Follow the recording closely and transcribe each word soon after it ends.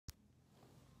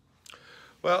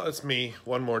Well, it's me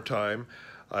one more time.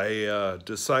 I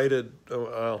decided,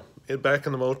 back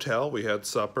in the motel, we had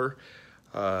supper.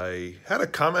 I had a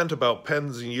comment about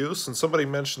pens in use, and somebody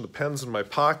mentioned the pens in my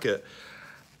pocket.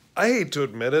 I hate to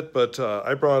admit it, but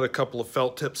I brought a couple of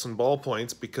felt tips and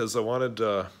ballpoints because I wanted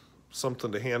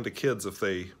something to hand to kids if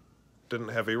they didn't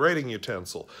have a writing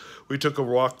utensil. We took a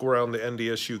walk around the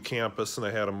NDSU campus, and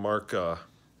I had them mark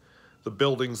the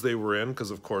buildings they were in, because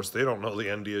of course they don't know the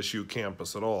NDSU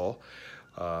campus at all.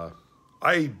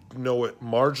 I know it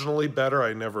marginally better.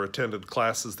 I never attended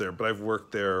classes there, but I've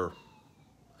worked there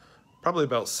probably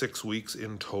about 6 weeks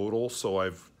in total, so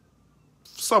I've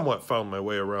somewhat found my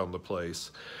way around the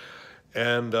place.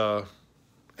 And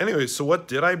anyway, so what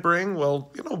did I bring?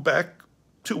 Well, back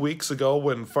 2 weeks ago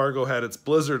when Fargo had its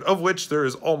blizzard, of which there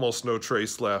is almost no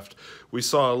trace left, we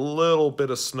saw a little bit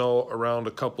of snow around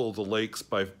a couple of the lakes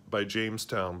by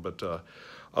Jamestown, but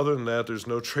other than that, there's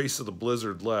no trace of the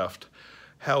blizzard left.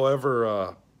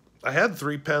 However, I had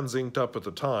 3 pens inked up at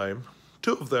the time.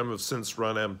 2 of them have since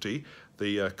run empty,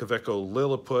 the Kaweco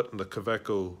Lilliput and the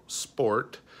Kaweco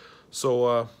Sport.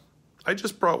 So I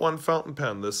just brought one fountain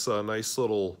pen, this nice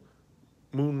little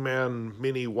Moonmam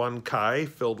Mini Wancai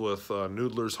filled with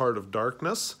Noodler's Heart of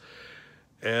Darkness.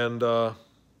 And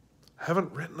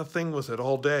haven't written a thing with it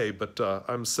all day, but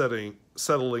I'm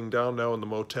settling down now in the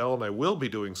motel, and I will be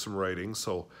doing some writing,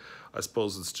 so I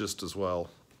suppose it's just as well.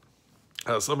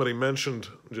 Somebody mentioned,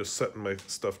 just setting my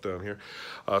stuff down here,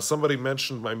 somebody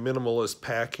mentioned my minimalist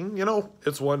packing.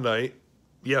 It's one night.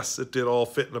 Yes, it did all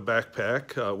fit in a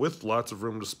backpack with lots of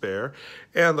room to spare.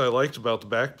 And I liked about the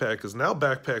backpack is now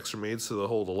backpacks are made so they'll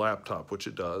hold a laptop, which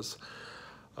it does.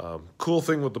 Cool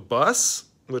thing with the bus,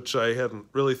 which I hadn't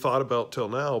really thought about till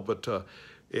now, but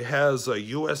it has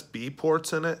USB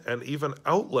ports in it and even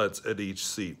outlets at each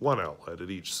seat, one outlet at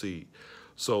each seat.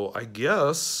 So I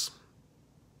guess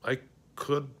I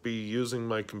could be using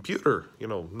my computer,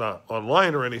 not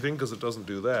online or anything because it doesn't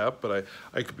do that, but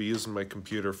I could be using my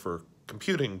computer for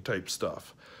computing type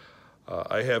stuff.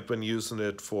 I have been using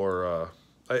it for,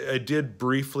 I did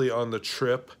briefly on the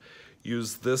trip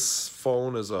use this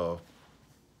phone as a,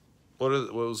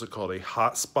 what was it called, a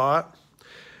hotspot,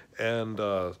 and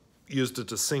used it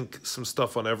to sync some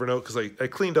stuff on Evernote because I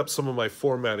cleaned up some of my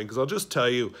formatting, because I'll just tell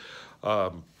you,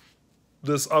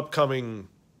 this upcoming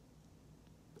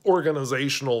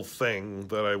organizational thing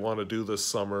that I want to do this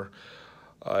summer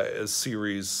as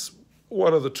series,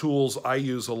 one of the tools I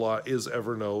use a lot is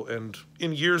Evernote. And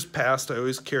in years past, I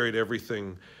always carried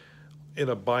everything in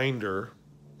a binder,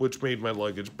 which made my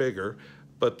luggage bigger.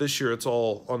 But this year it's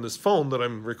all on this phone that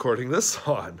I'm recording this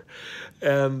on.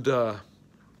 And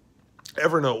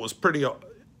Evernote was pretty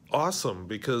awesome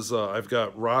because I've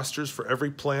got rosters for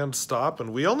every planned stop,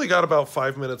 and we only got about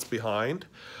 5 minutes behind.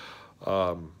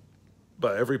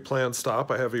 But every planned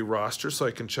stop, I have a roster so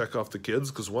I can check off the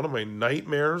kids, because one of my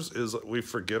nightmares is we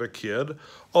forget a kid.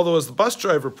 Although, as the bus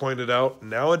driver pointed out,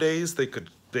 nowadays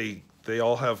they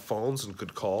all have phones and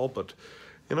could call. But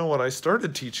when I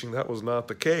started teaching, that was not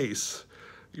the case.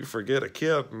 You forget a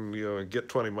kid, and get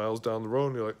 20 miles down the road,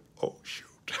 and you're like, oh shoot.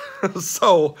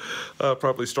 So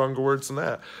probably stronger words than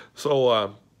that.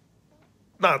 So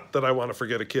not that I want to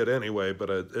forget a kid anyway, but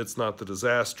it's not the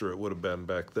disaster it would have been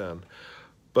back then.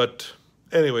 But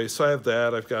anyway, so I have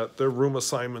that. I've got their room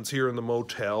assignments here in the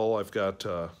motel. I've got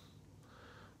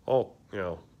all,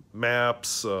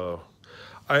 maps.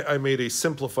 I made a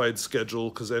simplified schedule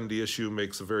because NDSU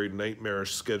makes a very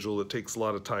nightmarish schedule that takes a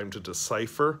lot of time to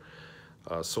decipher.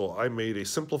 So I made a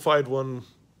simplified one,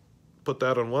 put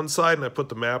that on one side, and I put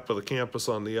the map of the campus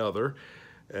on the other.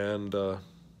 And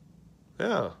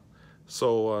yeah,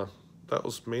 so that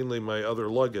was mainly my other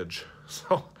luggage.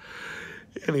 So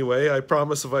anyway, I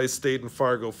promise if I stayed in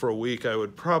Fargo for a week, I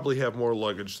would probably have more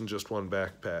luggage than just one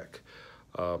backpack.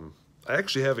 I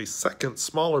actually have a second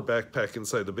smaller backpack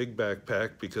inside the big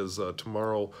backpack because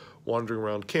tomorrow, wandering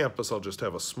around campus, I'll just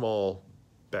have a small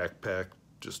backpack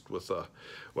just with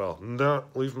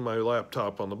not leaving my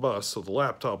laptop on the bus, so the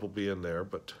laptop will be in there,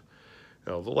 but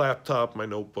the laptop, my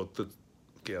notebook,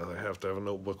 I have to have a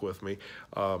notebook with me.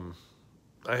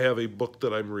 I have a book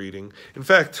that I'm reading. In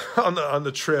fact, on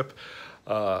the trip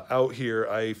out here,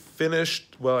 I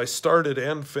started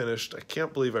and finished. I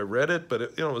can't believe I read it, but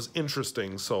it was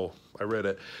interesting, so I read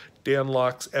it. Dan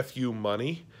Locke's FU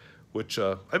Money, which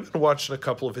I've been watching a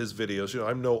couple of his videos.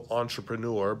 I'm no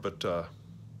entrepreneur, but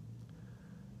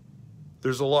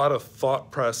there's a lot of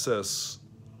thought process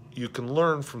you can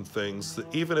learn from things,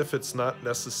 that even if it's not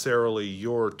necessarily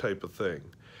your type of thing.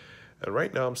 And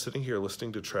right now I'm sitting here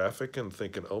listening to traffic and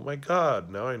thinking, oh my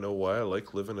God, now I know why I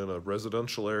like living in a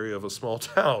residential area of a small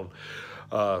town.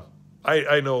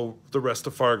 I know the rest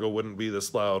of Fargo wouldn't be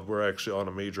this loud. We're actually on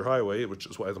a major highway, which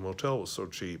is why the motel was so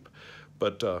cheap.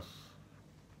 But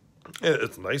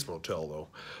it's a nice motel, though.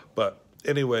 But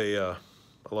anyway, I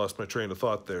lost my train of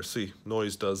thought there. See,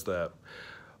 noise does that.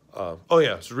 Oh,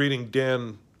 yeah, I was reading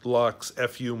Dan Locke's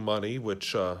FU Money,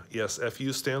 which, yes,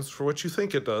 FU stands for what you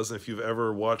think it does. And if you've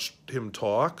ever watched him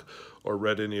talk or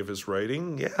read any of his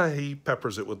writing, yeah, he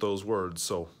peppers it with those words.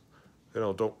 So,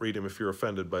 don't read him if you're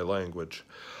offended by language.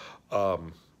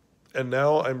 And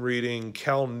now I'm reading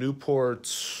Cal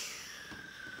Newport's,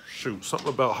 something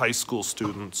about high school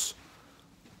students.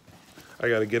 I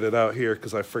got to get it out here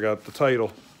because I forgot the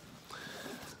title.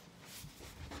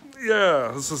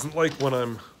 Yeah, this isn't like when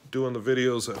I'm doing the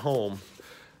videos at home.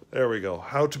 There we go.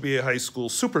 How to be a high school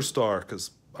superstar,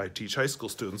 because I teach high school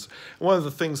students. And one of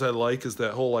the things I like is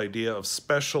that whole idea of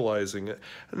specializing it,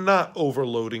 and not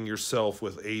overloading yourself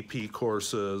with AP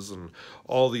courses and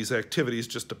all these activities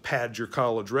just to pad your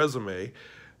college resume.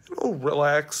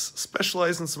 Relax,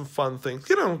 specialize in some fun things.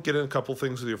 Get in a couple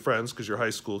things with your friends because you're a high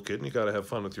school kid and you got to have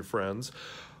fun with your friends.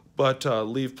 But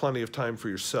leave plenty of time for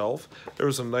yourself. There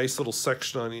was a nice little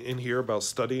section in here about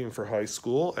studying for high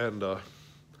school, and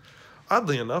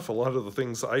oddly enough, a lot of the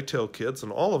things I tell kids,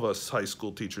 and all of us high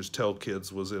school teachers tell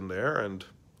kids, was in there, and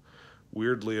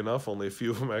weirdly enough, only a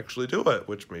few of them actually do it,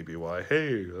 which may be why,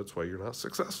 hey, that's why you're not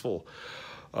successful.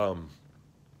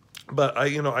 But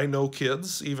I know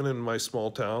kids, even in my small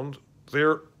town,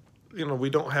 we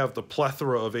don't have the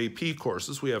plethora of AP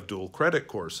courses. We have dual credit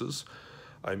courses.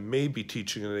 I may be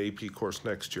teaching an AP course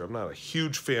next year. I'm not a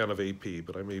huge fan of AP,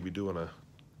 but I may be doing a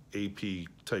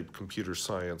AP-type computer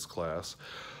science class.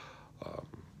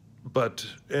 But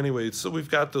anyway, so we've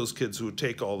got those kids who would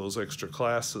take all those extra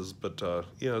classes, but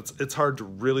it's hard to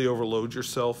really overload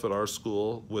yourself at our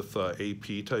school with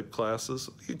AP-type classes.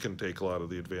 You can take a lot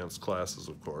of the advanced classes,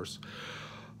 of course.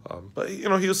 But he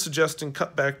was suggesting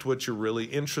cut back to what you're really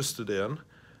interested in.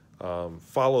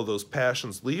 Follow those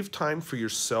passions. Leave time for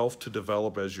yourself to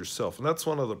develop as yourself. And that's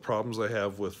one of the problems I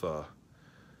have with a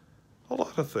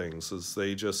lot of things, is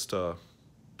they just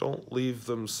don't leave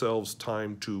themselves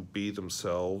time to be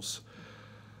themselves.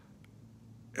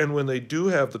 And when they do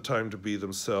have the time to be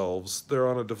themselves, they're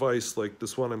on a device like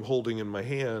this one I'm holding in my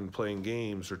hand, playing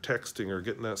games or texting or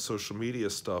getting that social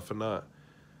media stuff, and not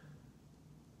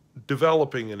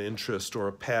developing an interest or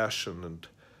a passion. And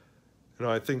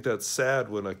I think that's sad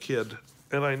when a kid,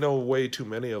 and I know way too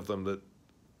many of them that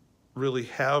really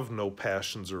have no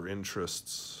passions or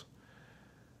interests.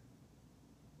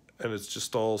 And it's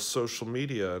just all social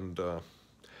media, and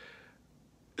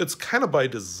it's kind of by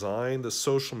design. The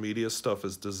social media stuff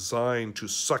is designed to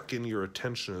suck in your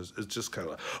attention. It's just kind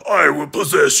of, I will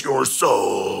possess your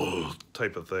soul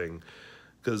type of thing,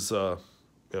 because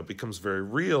it becomes very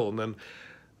real. And then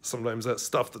sometimes that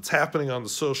stuff that's happening on the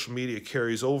social media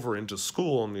carries over into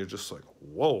school, and you're just like,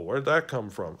 whoa, where'd that come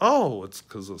from? Oh, it's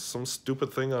because of some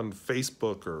stupid thing on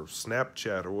Facebook or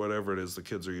Snapchat or whatever it is the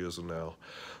kids are using now.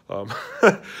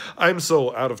 I'm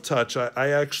so out of touch.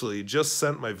 I actually just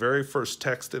sent my very first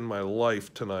text in my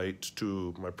life tonight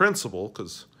to my principal,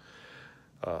 because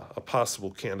a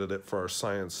possible candidate for our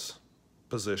science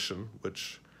position,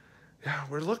 which, yeah,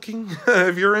 we're looking.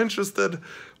 If you're interested,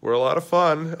 we're a lot of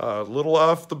fun. A little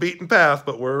off the beaten path,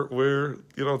 but we're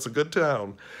it's a good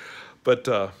town.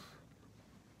 But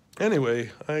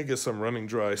anyway, I guess I'm running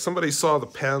dry. Somebody saw the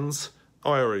pens.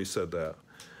 Oh, I already said that.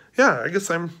 Yeah, I guess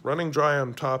I'm running dry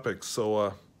on topics.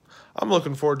 So I'm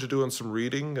looking forward to doing some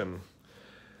reading, and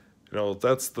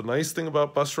that's the nice thing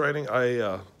about bus riding.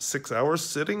 6 hours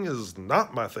sitting is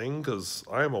not my thing, because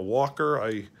I am a walker.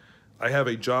 I have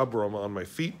a job where I'm on my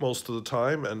feet most of the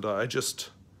time, and I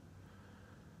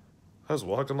was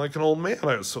walking like an old man.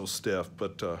 I was so stiff.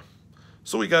 But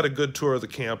so we got a good tour of the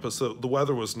campus. The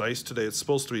weather was nice today. It's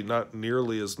supposed to be not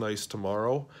nearly as nice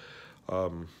tomorrow.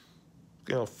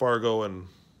 Fargo and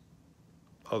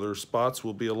other spots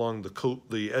will be along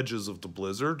the edges of the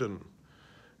blizzard, and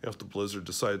if the blizzard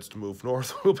decides to move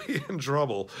north, we'll be in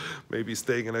trouble. Maybe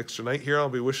staying an extra night here. I'll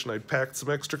be wishing I'd packed some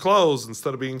extra clothes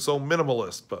instead of being so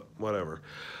minimalist, but whatever.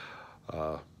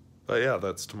 But yeah,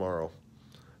 that's tomorrow.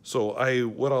 So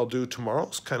what I'll do tomorrow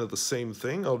is kind of the same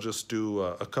thing. I'll just do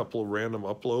a couple of random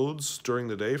uploads during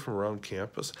the day from around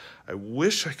campus. I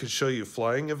wish I could show you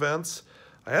flying events.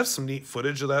 I have some neat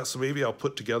footage of that, so maybe I'll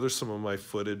put together some of my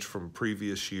footage from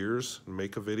previous years and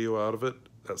make a video out of it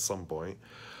at some point.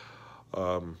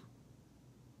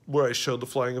 Where I showed the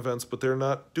flying events, but they're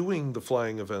not doing the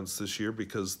flying events this year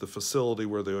because the facility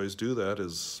where they always do that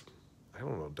is, I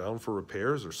don't know, down for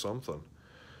repairs or something.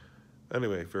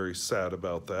 Anyway, very sad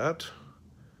about that.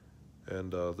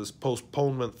 And this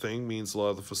postponement thing means a lot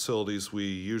of the facilities we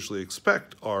usually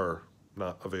expect are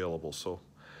not available. So,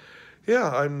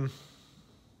 yeah,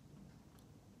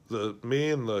 me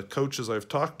and the coaches I've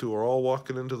talked to are all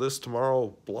walking into this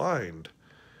tomorrow blind,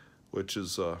 which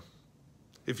is,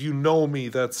 if you know me,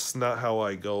 that's not how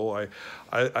I go.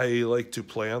 I like to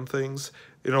plan things.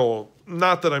 You know,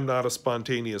 not that I'm not a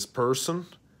spontaneous person,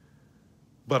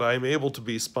 but I'm able to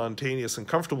be spontaneous and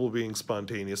comfortable being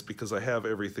spontaneous because I have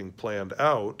everything planned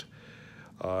out.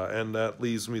 And that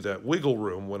leaves me that wiggle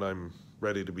room when I'm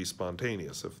ready to be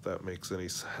spontaneous, if that makes any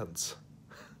sense.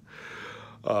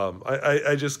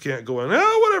 I just can't go in,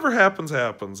 whatever happens,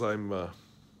 happens. Yeah.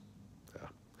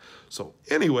 So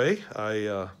anyway,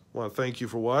 I want to thank you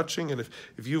for watching. And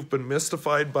if you've been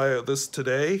mystified by this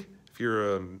today, if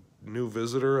you're a new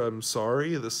visitor, I'm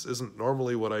sorry. This isn't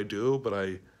normally what I do, but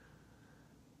I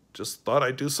just thought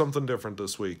I'd do something different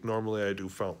this week. Normally I do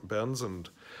fountain pens, and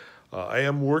I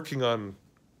am working on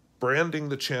branding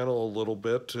the channel a little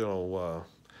bit. You know,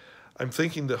 I'm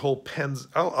thinking the whole pens,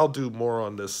 I'll do more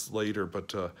on this later,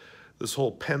 but this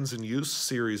whole Pens in Use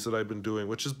series that I've been doing,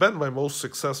 which has been my most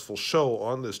successful show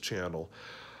on this channel,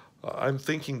 I'm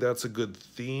thinking that's a good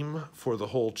theme for the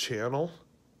whole channel.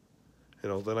 You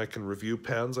know, then I can review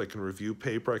pens, I can review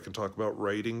paper, I can talk about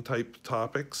writing type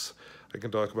topics, I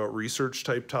can talk about research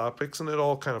type topics, and it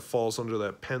all kind of falls under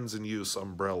that Pens in Use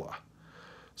umbrella.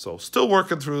 So still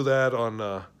working through that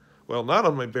on, well, not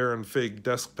on my Baron Fig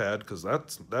desk pad, because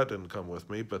that didn't come with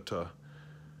me, but, you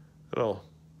know,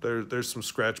 there's some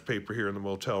scratch paper here in the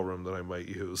motel room that I might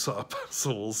use up,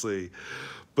 so we'll see.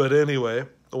 But anyway,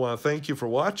 I want to thank you for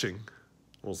watching.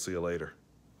 We'll see you later.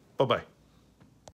 Bye-bye.